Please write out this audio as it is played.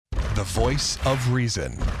The voice of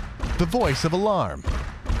reason. The voice of alarm.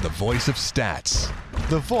 The voice of stats.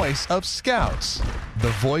 The voice of scouts. The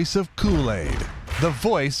voice of Kool-Aid. The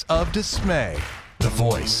voice of dismay. The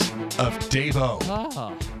voice of Dave-O.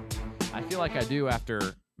 Oh, I feel like I do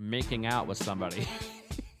after making out with somebody.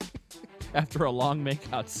 After a long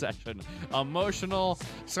makeout session. Emotional.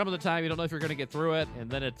 Some of the time you don't know if you're going to get through it, and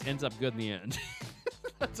then it ends up good in the end.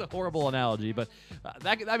 That's a horrible analogy, but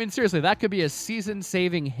seriously, that could be a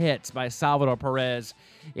season-saving hit by Salvador Perez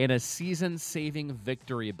and a season-saving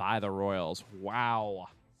victory by the Royals. Wow.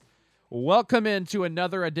 Welcome into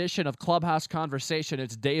another edition of Clubhouse Conversation.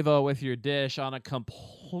 It's Dave-O with your dish on a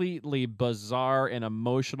completely bizarre and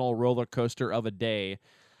emotional roller coaster of a day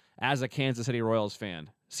as a Kansas City Royals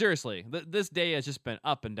fan. Seriously, this day has just been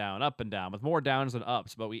up and down, with more downs than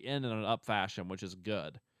ups, but we end in an up fashion, which is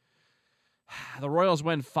good. The Royals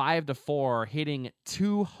win 5-4, hitting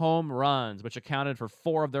 2 home runs, which accounted for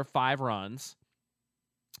 4 of their 5 runs.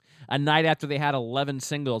 A night after they had 11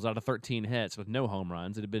 singles out of 13 hits with no home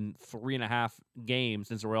runs. It had been 3.5 games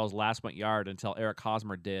since the Royals last went yard until Eric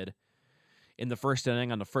Hosmer did in the first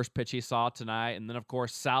inning on the first pitch he saw tonight. And then, of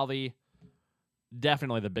course, Salvi,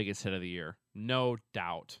 definitely the biggest hit of the year. No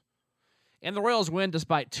doubt. And the Royals win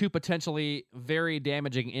despite 2 potentially very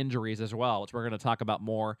damaging injuries as well, which we're going to talk about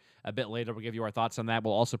more a bit later. We'll give you our thoughts on that.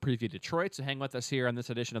 We'll also preview Detroit, so hang with us here on this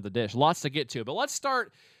edition of The Dish. Lots to get to, but let's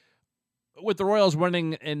start with the Royals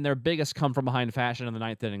winning in their biggest come-from-behind fashion in the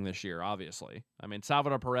 9th inning this year, obviously. I mean,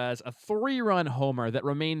 Salvador Perez, a 3-run homer that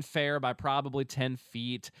remained fair by probably 10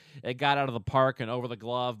 feet. It got out of the park and over the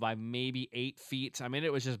glove by maybe 8 feet. I mean,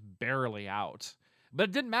 it was just barely out. But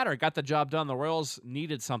it didn't matter. It got the job done. The Royals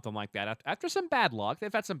needed something like that. After some bad luck,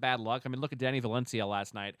 they've had some bad luck. I mean, look at Danny Valencia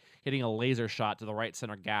last night, hitting a laser shot to the right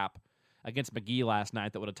center gap against McGee last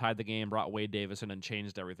night that would have tied the game, brought Wade Davis in, and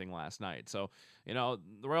changed everything last night. So, the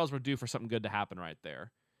Royals were due for something good to happen right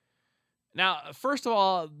there. Now, first of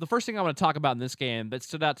all, the first thing I want to talk about in this game that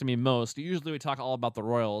stood out to me most, usually we talk all about the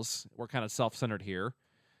Royals. We're kind of self-centered here.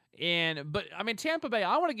 But Tampa Bay,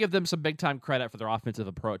 I want to give them some big-time credit for their offensive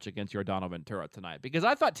approach against Yordano Ventura tonight, because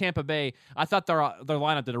I thought their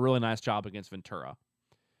lineup did a really nice job against Ventura.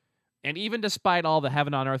 And even despite all the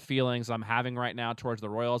heaven-on-earth feelings I'm having right now towards the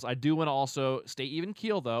Royals, I do want to also stay even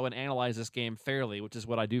keel, though, and analyze this game fairly, which is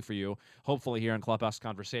what I do for you, hopefully here in Clubhouse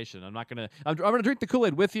Conversation. I'm going to drink the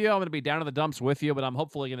Kool-Aid with you. I'm going to be down in the dumps with you, but I'm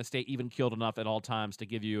hopefully going to stay even-keeled enough at all times to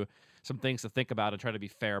give you some things to think about and try to be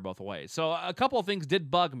fair both ways. So a couple of things did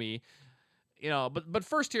bug me, but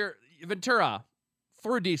first here, Ventura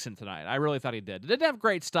threw decent tonight. I really thought he did. Didn't have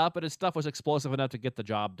great stuff, but his stuff was explosive enough to get the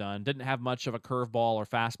job done. Didn't have much of a curveball or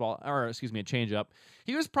fastball, a changeup.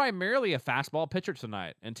 He was primarily a fastball pitcher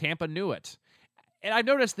tonight, and Tampa knew it. And I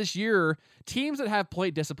noticed this year, teams that have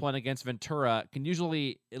plate discipline against Ventura can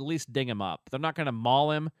usually at least ding him up. They're not going to maul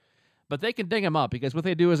him, but they can ding him up because what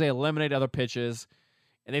they do is they eliminate other pitches,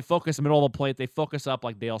 and they focus middle of the plate. They focus up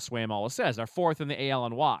like Dale Swayme always says. They're 4th in the AL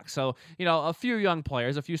in walks. So, a few young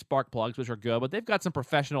players, a few spark plugs, which are good, but they've got some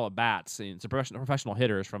professional at-bats and some professional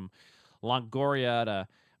hitters from Longoria to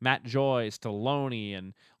Matt Joyce to Loney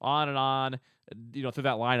and on. Through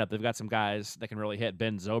that lineup, they've got some guys that can really hit.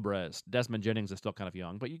 Ben Zobrist, Desmond Jennings is still kind of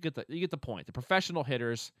young, but you get the point. The professional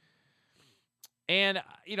hitters. And,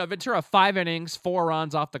 Ventura, 5 innings, 4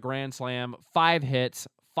 runs off the grand slam, 5 hits,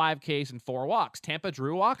 5 Ks and 4 walks. Tampa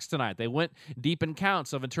drew walks tonight. They went deep in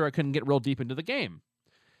counts, so Ventura couldn't get real deep into the game.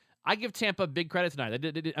 I give Tampa big credit tonight.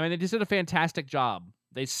 They just did a fantastic job.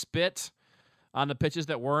 They spit on the pitches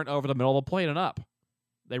that weren't over the middle of the plate and up.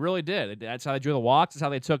 They really did. That's how they drew the walks. That's how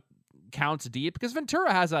they took counts deep, because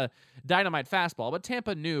Ventura has a dynamite fastball, but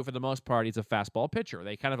Tampa knew for the most part he's a fastball pitcher.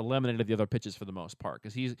 They kind of eliminated the other pitches for the most part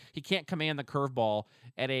because he can't command the curveball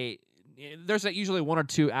at a... There's usually 1 or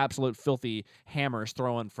 2 absolute filthy hammers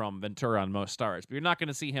thrown from Ventura on most starts, but you're not going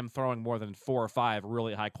to see him throwing more than 4 or 5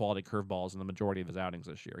 really high-quality curveballs in the majority of his outings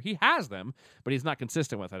this year. He has them, but he's not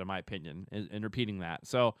consistent with it, in my opinion, in repeating that.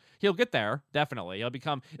 So he'll get there, definitely. He'll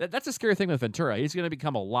become... That's a scary thing with Ventura. He's going to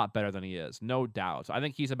become a lot better than he is, no doubt. I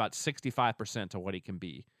think he's about 65% of what he can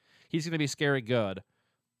be. He's going to be scary good.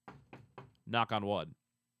 Knock on wood.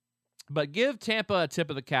 But give Tampa a tip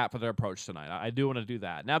of the cap for their approach tonight. I do want to do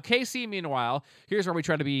that. Now, KC, meanwhile, here's where we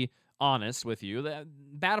try to be honest with you.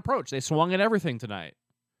 Bad approach. They swung at everything tonight.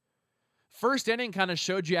 First inning kind of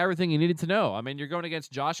showed you everything you needed to know. You're going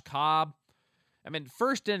against Josh Cobb.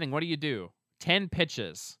 First inning, what do? 10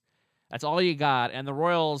 pitches. That's all you got. And the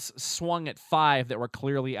Royals swung at 5 that were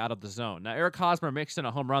clearly out of the zone. Now, Eric Hosmer mixed in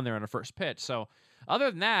a home run there on the first pitch. So,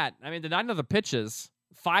 other than that, the 9 other pitches,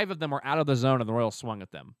 5 of them were out of the zone, and the Royals swung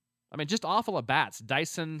at them. Just awful at bats.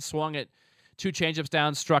 Dyson swung at 2 changeups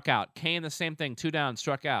down, struck out. Kane, the same thing, 2 down,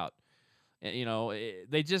 struck out. You know,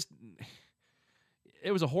 they just –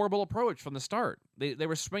 it was a horrible approach from the start. They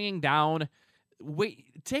were swinging down.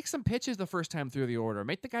 Wait, take some pitches the first time through the order.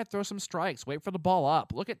 Make the guy throw some strikes. Wait for the ball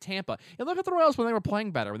up. Look at Tampa. And look at the Royals when they were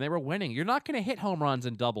playing better, when they were winning. You're not going to hit home runs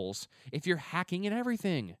and doubles if you're hacking at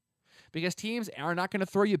everything, because teams are not going to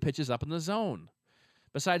throw you pitches up in the zone,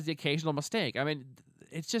 besides the occasional mistake. I mean,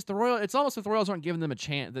 it's just the Royals. It's almost like the Royals aren't giving them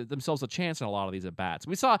themselves a chance in a lot of these at-bats.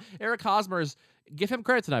 We saw Eric Hosmer's, give him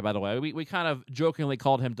credit tonight, by the way. We kind of jokingly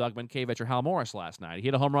called him Doug Minkiewicz or Hal Morris last night. He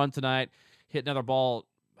hit a home run tonight, hit another ball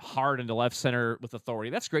hard into left center with authority.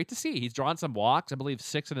 That's great to see. He's drawn some walks. I believe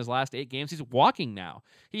 6 in his last 8 games. He's walking now.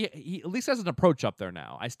 He at least has an approach up there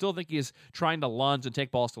now. I still think he's trying to lunge and take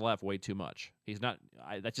balls to left way too much. He's not.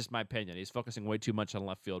 That's just my opinion. He's focusing way too much on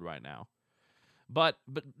left field right now. But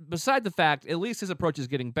beside the fact, at least his approach is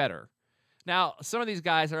getting better. Now, some of these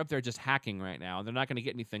guys are up there just hacking right now, and they're not going to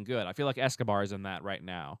get anything good. I feel like Escobar is in that right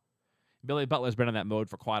now. Billy Butler's been in that mode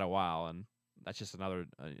for quite a while, and that's just another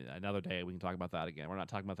day. We can talk about that again. We're not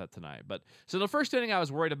talking about that tonight. But so the first inning, I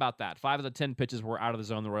was worried about that. 5 of the 10 pitches were out of the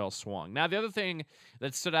zone the Royals swung. Now, the other thing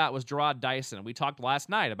that stood out was Jarrod Dyson. We talked last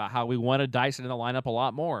night about how we wanted Dyson in the lineup a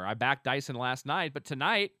lot more. I backed Dyson last night, but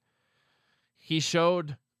tonight he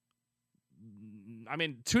showed,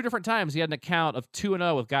 2 different times he had an account of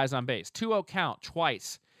 2-0 with guys on base. 2-0 count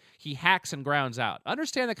twice. He hacks and grounds out.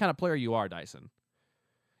 Understand the kind of player you are, Dyson.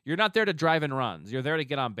 You're not there to drive in runs. You're there to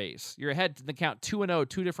get on base. You're ahead to the count 2-0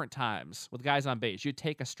 2 different times with guys on base. You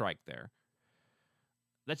take a strike there.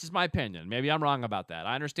 That's just my opinion. Maybe I'm wrong about that.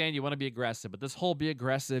 I understand you want to be aggressive, but this whole be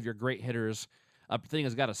aggressive, you're great hitters thing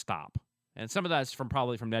has got to stop. And some of that's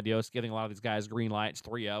probably from Ned Yost giving a lot of these guys green lights,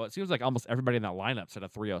 3-0. It seems like almost everybody in that lineup said a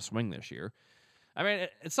 3-0 swing this year. I mean,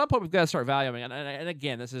 at some point we've got to start valuing, and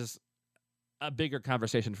again, this is a bigger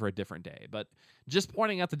conversation for a different day. But just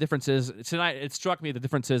pointing out the differences tonight, it struck me the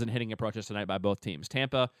differences in hitting approaches tonight by both teams.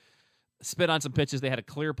 Tampa spit on some pitches. They had a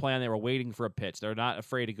clear plan. They were waiting for a pitch. They're not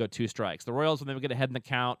afraid to go 2 strikes. The Royals, when they would get ahead in the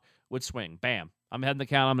count, would swing. Bam. I'm ahead in the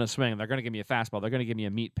count. I'm going to swing. They're going to give me a fastball. They're going to give me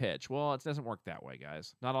a meat pitch. Well, it doesn't work that way,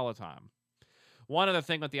 guys. Not all the time. One other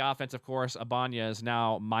thing with the offense, of course, Abana is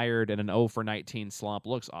now mired in an 0 for 19 slump.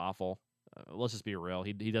 Looks awful. Let's just be real.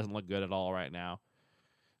 He doesn't look good at all right now.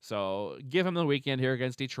 So give him the weekend here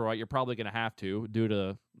against Detroit. You're probably going to have to, due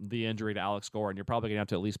to the injury to Alex Gordon. You're probably going to have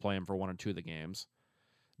to at least play him for 1 or 2 of the games,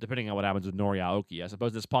 depending on what happens with Nori Aoki. I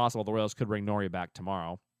suppose it's possible the Royals could bring Nori back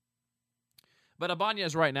tomorrow. But Abana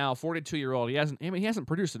is right now 42-year-old. He hasn't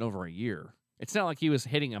produced in over a year. It's not like he was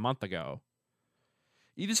hitting a month ago.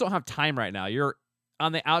 You just don't have time right now. You're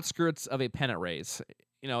on the outskirts of a pennant race.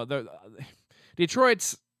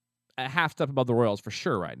 Detroit's a half step above the Royals for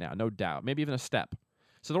sure right now, no doubt. Maybe even a step.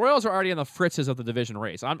 So the Royals are already in the fritzes of the division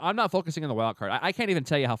race. I'm not focusing on the wild card. I can't even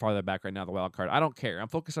tell you how far they're back right now, the wild card. I don't care. I'm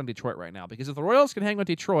focused on Detroit right now, because if the Royals can hang with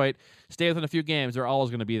Detroit, stay within a few games, they're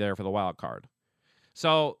always going to be there for the wild card.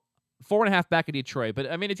 So 4.5 back at Detroit. But,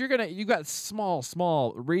 if you've got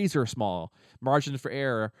small, razor small margin for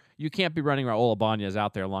error, you can't be running Raul Ibanez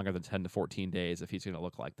out there longer than 10 to 14 days if he's going to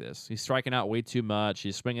look like this. He's striking out way too much.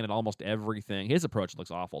 He's swinging at almost everything. His approach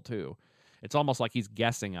looks awful, too. It's almost like he's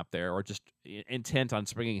guessing up there, or just intent on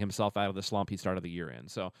springing himself out of the slump he started the year in.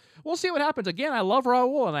 So we'll see what happens. Again, I love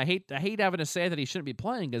Raul, and I hate having to say that he shouldn't be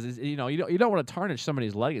playing, because you don't want to tarnish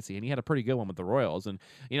somebody's legacy, and he had a pretty good one with the Royals, and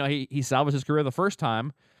he salvaged his career the first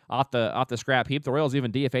time off the scrap heap. The Royals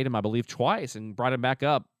even DFA'd him, I believe, twice and brought him back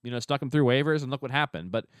up. Stuck him through waivers, and look what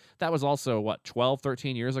happened. But that was also 12,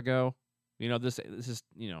 13 years ago. This is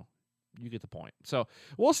you get the point. So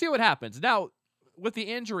we'll see what happens now. With the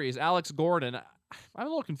injuries, Alex Gordon, I'm a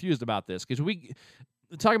little confused about this, because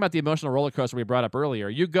talking about the emotional roller coaster we brought up earlier,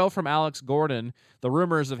 you go from Alex Gordon, the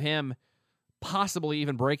rumors of him possibly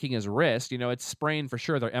even breaking his wrist, it's sprained for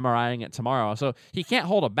sure. They're MRIing it tomorrow. So he can't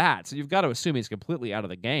hold a bat. So you've got to assume he's completely out of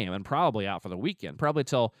the game and probably out for the weekend. Probably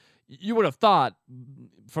till, you would have thought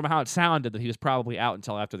from how it sounded that he was probably out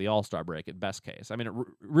until after the All-Star break at best case.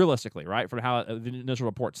 Realistically, right? From how the initial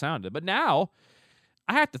report sounded. But now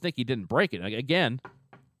I have to think he didn't break it. Again,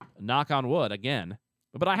 knock on wood again.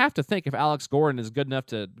 But I have to think if Alex Gordon is good enough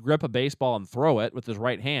to grip a baseball and throw it with his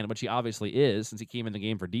right hand, which he obviously is since he came in the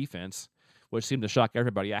game for defense, which seemed to shock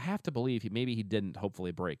everybody, I have to believe maybe he didn't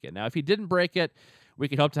hopefully break it. Now, if he didn't break it, we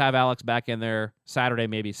could hope to have Alex back in there Saturday,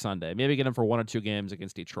 maybe Sunday. Maybe get him for 1 or 2 games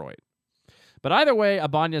against Detroit. But either way,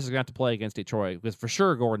 Ibanez is going to have to play against Detroit, because for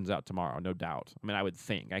sure Gordon's out tomorrow, no doubt. I would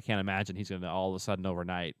think. I can't imagine he's going to all of a sudden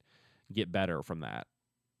overnight get better from that.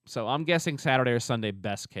 So I'm guessing Saturday or Sunday,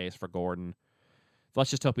 best case for Gordon. Let's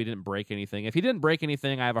just hope he didn't break anything. If he didn't break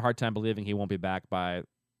anything, I have a hard time believing he won't be back by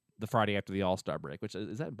the Friday after the All-Star break, which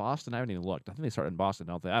is that in Boston? I haven't even looked. I think they started in Boston,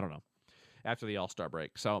 don't they? I don't know. After the All-Star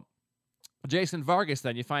break. So Jason Vargas,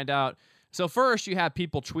 then you find out. So first you have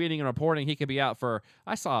people tweeting and reporting he could be out for,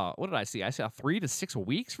 what did I see? I saw 3 to 6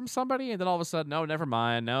 weeks from somebody, and then all of a sudden, no, never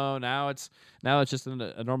mind. No, now it's just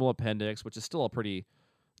a normal appendix, which is still a pretty,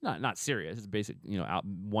 not serious. It's basic, out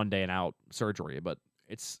 1 day and out surgery, but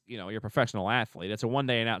it's, you're a professional athlete. It's a 1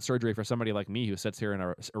 day and out surgery for somebody like me who sits here in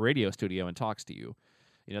a radio studio and talks to you.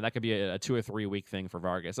 That could be a 2 or 3 week thing for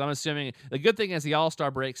Vargas. I'm assuming the good thing is the All-Star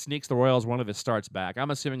break sneaks the Royals one of his starts back.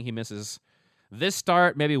 I'm assuming he misses this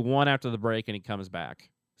start, maybe one after the break, and he comes back.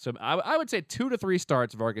 So I would say 2 to 3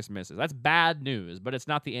 starts Vargas misses. That's bad news, but it's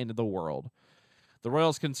not the end of the world. The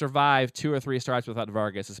Royals can survive 2 or 3 starts without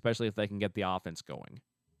Vargas, especially if they can get the offense going.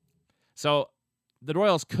 So the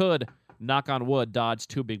Royals could, knock on wood, dodge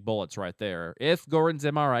 2 big bullets right there. If Gordon's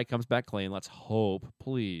MRI comes back clean, let's hope,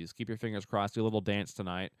 please, keep your fingers crossed, do a little dance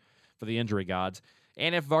tonight for the injury gods.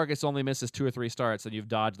 And if Vargas only misses 2 or 3 starts, then you've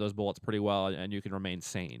dodged those bullets pretty well, and you can remain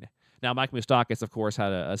sane. Now, Mike Moustakas, of course,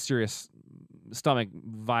 had a serious stomach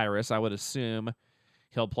virus. I would assume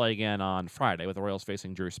he'll play again on Friday with the Royals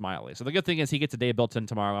facing Drew Smyly. So the good thing is he gets a day built in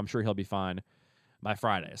tomorrow. I'm sure he'll be fine by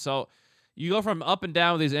Friday. So you go from up and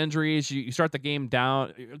down with these injuries. You start the game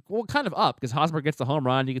down, well, kind of up, because Hosmer gets the home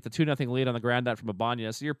run. You get the 2-0 lead on the ground out from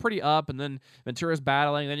Ibanez. So you're pretty up, and then Ventura's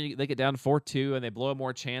battling. Then they get down 4-2, and they blow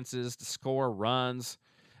more chances to score runs.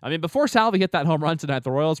 I mean, before Salvi hit that home run tonight, the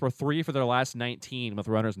Royals were 3 for their last 19 with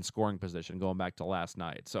runners in scoring position going back to last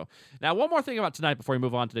night. So now one more thing about tonight before we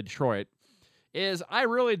move on to Detroit is I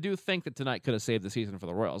really do think that tonight could have saved the season for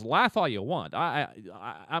the Royals. Laugh all you want.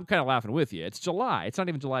 I'm kind of laughing with you. It's July. It's not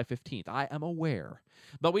even July 15th. I am aware.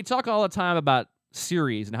 But we talk all the time about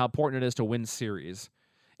series and how important it is to win series.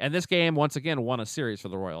 And this game, once again, won a series for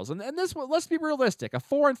the Royals. And this, let's be realistic. A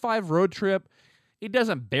 4-5 road trip, it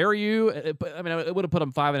doesn't bury you. It would have put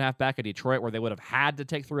them 5.5 back at Detroit, where they would have had to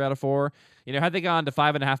take 3 out of 4. Had they gone to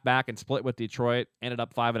 5.5 back and split with Detroit, ended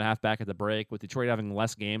up 5.5 back at the break, with Detroit having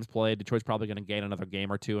less games played, Detroit's probably going to gain another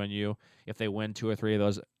game or 2 on you if they win 2 or 3 of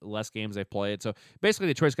those less games they've played. So basically,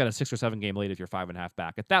 Detroit's got a 6 or 7 game lead if you're 5.5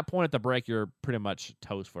 back. At that point at the break, you're pretty much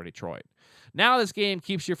toast for Detroit. Now this game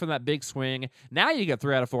keeps you from that big swing. Now you get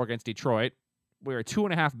 3 out of 4 against Detroit. We're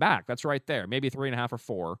 2.5 back. That's right there. Maybe 3.5 or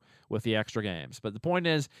 4 with the extra games. But the point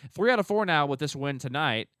is, 3 out of 4 now with this win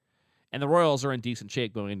tonight, and the Royals are in decent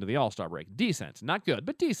shape going into the All-Star break. Decent. Not good,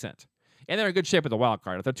 but decent. And they're in good shape with the wild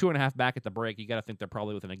card. If they're 2.5 back at the break, you got to think they're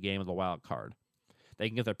probably within a game of the wild card. They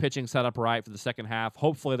can get their pitching set up right for the second half.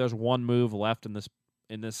 Hopefully there's one move left in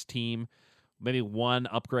this team. Maybe one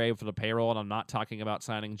upgrade for the payroll, and I'm not talking about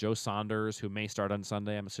signing Joe Saunders, who may start on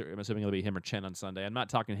Sunday. I'm assuming it'll be him or Chen on Sunday. I'm not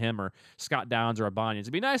talking him or Scott Downs or Ibanez.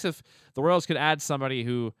 It'd be nice if the Royals could add somebody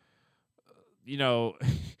who,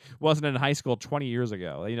 wasn't in high school 20 years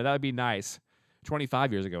ago. That would be nice.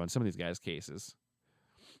 25 years ago in some of these guys' cases.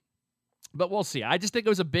 But we'll see. I just think it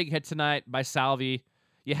was a big hit tonight by Salvi.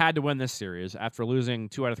 You had to win this series after losing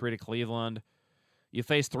 2 out of 3 to Cleveland. You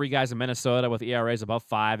faced 3 guys in Minnesota with ERAs above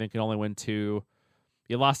 5 and can only win 2.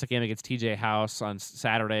 You lost a game against TJ House on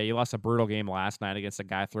Saturday. You lost a brutal game last night against a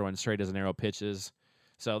guy throwing straight as an arrow pitches.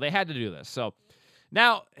 So they had to do this. So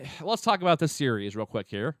now let's talk about this series real quick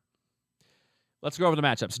here. Let's go over the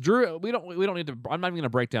matchups. Drew, we don't need to. I'm not even going to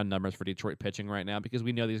break down numbers for Detroit pitching right now because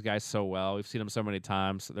we know these guys so well. We've seen them so many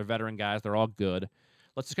times. They're veteran guys. They're all good.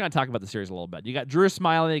 Let's just kind of talk about the series a little bit. You got Drew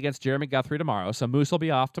Smyly against Jeremy Guthrie tomorrow. So Moose will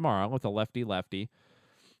be off tomorrow with a lefty-lefty.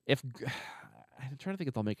 I'm trying to think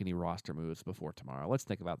if they'll make any roster moves before tomorrow. Let's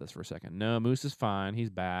think about this for a second. No, Moose is fine. He's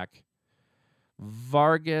back.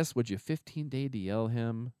 Vargas, would you 15-day DL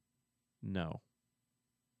him? No.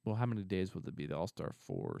 Well, how many days would it be? The All-Star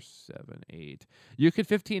 4, 7, 8. You could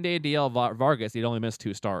 15-day DL Vargas. He'd only miss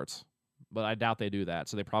 2 starts. But I doubt they do that,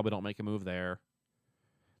 so they probably don't make a move there.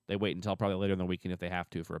 They wait until probably later in the weekend if they have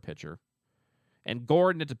to for a pitcher. And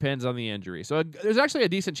Gordon, it depends on the injury. So there's actually a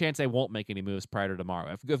decent chance they won't make any moves prior to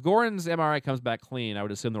tomorrow. If Gordon's MRI comes back clean, I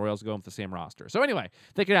would assume the Royals go with the same roster. So anyway,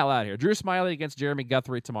 thinking out loud here. Drew Smyly against Jeremy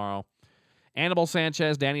Guthrie tomorrow. Anibal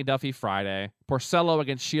Sanchez, Danny Duffy Friday. Porcello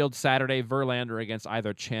against Shields Saturday. Verlander against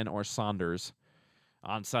either Chen or Saunders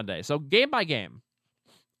on Sunday. So game by game.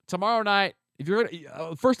 Tomorrow night, if you're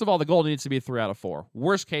first of all, the goal needs to be 3 out of 4.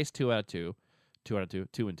 Worst case, 2 out of 2. 2 out of 2.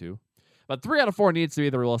 2 and 2. But 3 out of 4 needs to be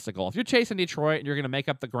the realistic goal. If you're chasing Detroit and you're going to make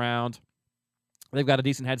up the ground, they've got a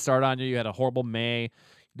decent head start on you. You had a horrible May,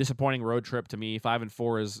 disappointing road trip to me. 5 and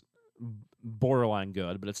 4 is borderline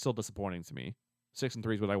good, but it's still disappointing to me. 6 and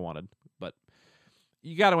 3 is what I wanted, but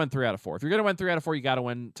you got to win 3 out of 4. If you're going to win 3 out of 4, you got to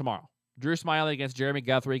win tomorrow. Drew Smyly against Jeremy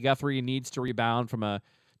Guthrie. Guthrie needs to rebound from a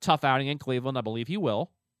tough outing in Cleveland. I believe he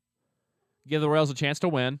will. Give the Royals a chance to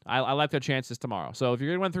win. I like their chances tomorrow. So if you're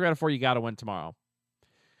going to win 3 out of 4, you got to win tomorrow.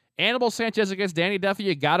 Anibal Sanchez against Danny Duffy,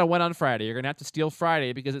 you got to win on Friday. You're going to have to steal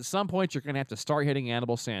Friday because at some point you're going to have to start hitting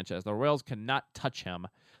Anibal Sanchez. The Royals cannot touch him.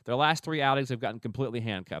 Their last 3 outings have gotten completely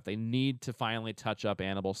handcuffed. They need to finally touch up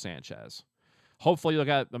Anibal Sanchez. Hopefully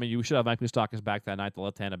you should have Mike Moustakas back that night, the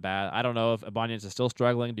left-handed bat. I don't know if Ibanez is still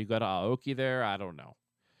struggling. Do you go to Aoki there? I don't know.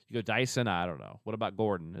 You go Dyson? I don't know. What about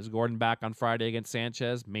Gordon? Is Gordon back on Friday against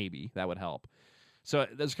Sanchez? Maybe. That would help. So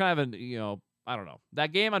there's kind of I don't know.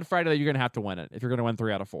 That game on Friday, you're going to have to win it if you're going to win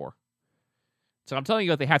 3 out of 4. So I'm telling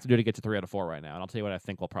you what they have to do to get to 3 out of 4 right now, and I'll tell you what I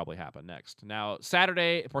think will probably happen next. Now,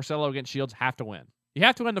 Saturday, Porcello against Shields have to win. You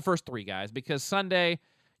have to win the first 3, guys, because Sunday,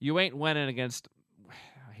 you ain't winning against...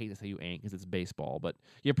 I hate to say you ain't because it's baseball, but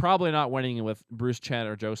you're probably not winning with Bruce Chen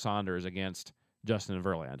or Joe Saunders against Justin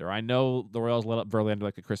Verlander. I know the Royals lit up Verlander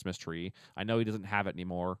like a Christmas tree. I know he doesn't have it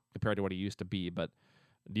anymore compared to what he used to be, but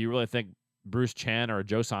do you really think Bruce Chen or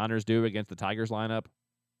Joe Saunders do against the Tigers lineup?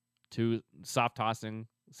 2 soft-tossing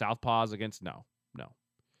southpaws against... No.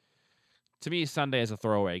 To me, Sunday is a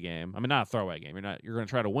throwaway game. I mean, not a throwaway game. You're going to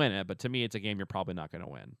try to win it, but to me, it's a game you're probably not going to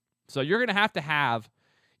win. So you're going to have,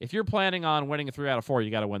 if you're planning on winning 3 out of 4, you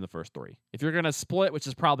got to win the first 3. If you're going to split, which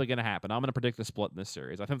is probably going to happen, I'm going to predict the split in this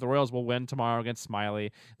series. I think the Royals will win tomorrow against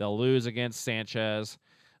Smiley. They'll lose against Sanchez.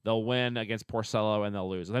 They'll win against Porcello, and they'll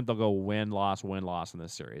lose. I think they'll go win-loss in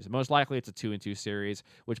this series. Most likely, it's a 2-2 series,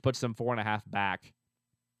 which puts them 4.5 back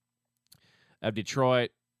of Detroit.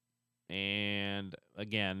 And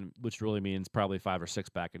again, which really means probably 5 or 6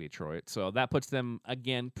 back at Detroit. So that puts them,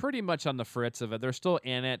 again, pretty much on the fritz of it. They're still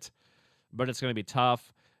in it, but it's going to be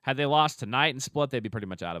tough. Had they lost tonight and split, they'd be pretty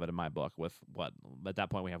much out of it in my book with at that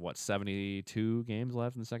point we have 72 games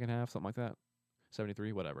left in the second half, something like that.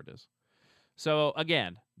 73, whatever it is. So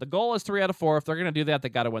again, the goal is 3 out of 4. If they're going to do that, they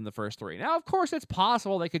got to win the first 3. Now, of course, it's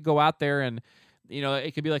possible they could go out there and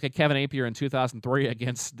it could be like a Kevin Appier in 2003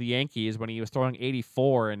 against the Yankees when he was throwing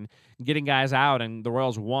 84 and getting guys out and the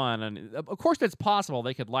Royals won. And of course, it's possible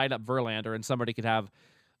they could light up Verlander and somebody could have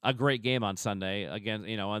a great game on Sunday again,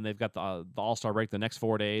 and they've got the All-Star break the next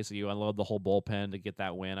 4 days. So you unload the whole bullpen to get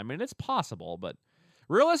that win. I mean, it's possible, but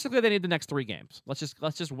realistically, they need the next 3 games. Let's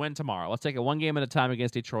just win tomorrow. Let's take it 1 game at a time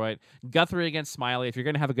against Detroit. Guthrie against Smiley. If you're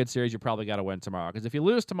going to have a good series, you probably got to win tomorrow. Because if you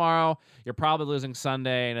lose tomorrow, you're probably losing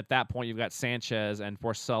Sunday. And at that point, you've got Sanchez and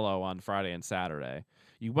Porcello on Friday and Saturday.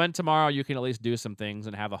 You win tomorrow, you can at least do some things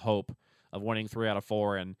and have a hope of winning 3 out of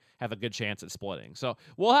 4 and have a good chance at splitting. So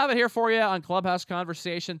we'll have it here for you on Clubhouse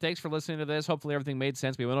Conversation. Thanks for listening to this. Hopefully everything made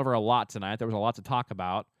sense. We went over a lot tonight. There was a lot to talk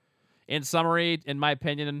about. In summary, in my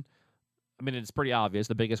opinion, I mean, it's pretty obvious.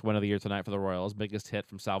 The biggest win of the year tonight for the Royals, biggest hit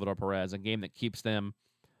from Salvador Perez, a game that keeps them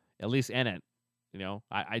at least in it.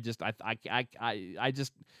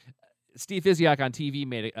 Steve Physiak on TV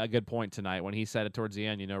made a good point tonight when he said it towards the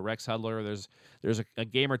end. Rex Hudler, there's a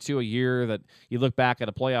game or 2 a year that you look back at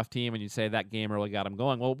a playoff team and you say that game really got them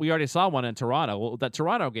going. Well, we already saw one in Toronto. Well, that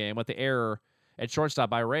Toronto game with the error at shortstop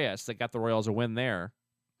by Reyes that got the Royals a win there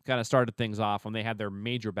kind of started things off when they had their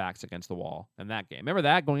major backs against the wall in that game. Remember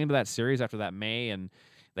that going into that series after that May, and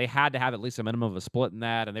they had to have at least a minimum of a split in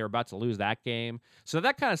that, and they were about to lose that game. So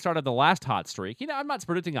that kind of started the last hot streak. I'm not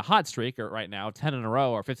predicting a hot streak right now, 10 in a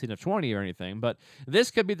row or 15 of 20 or anything, but this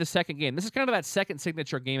could be the second game. This is kind of that second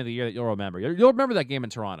signature game of the year that you'll remember. You'll remember that game in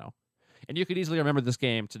Toronto, and you could easily remember this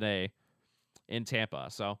game today in Tampa.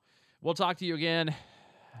 So we'll talk to you again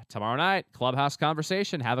tomorrow night. Clubhouse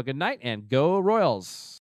Conversation. Have a good night, and go Royals.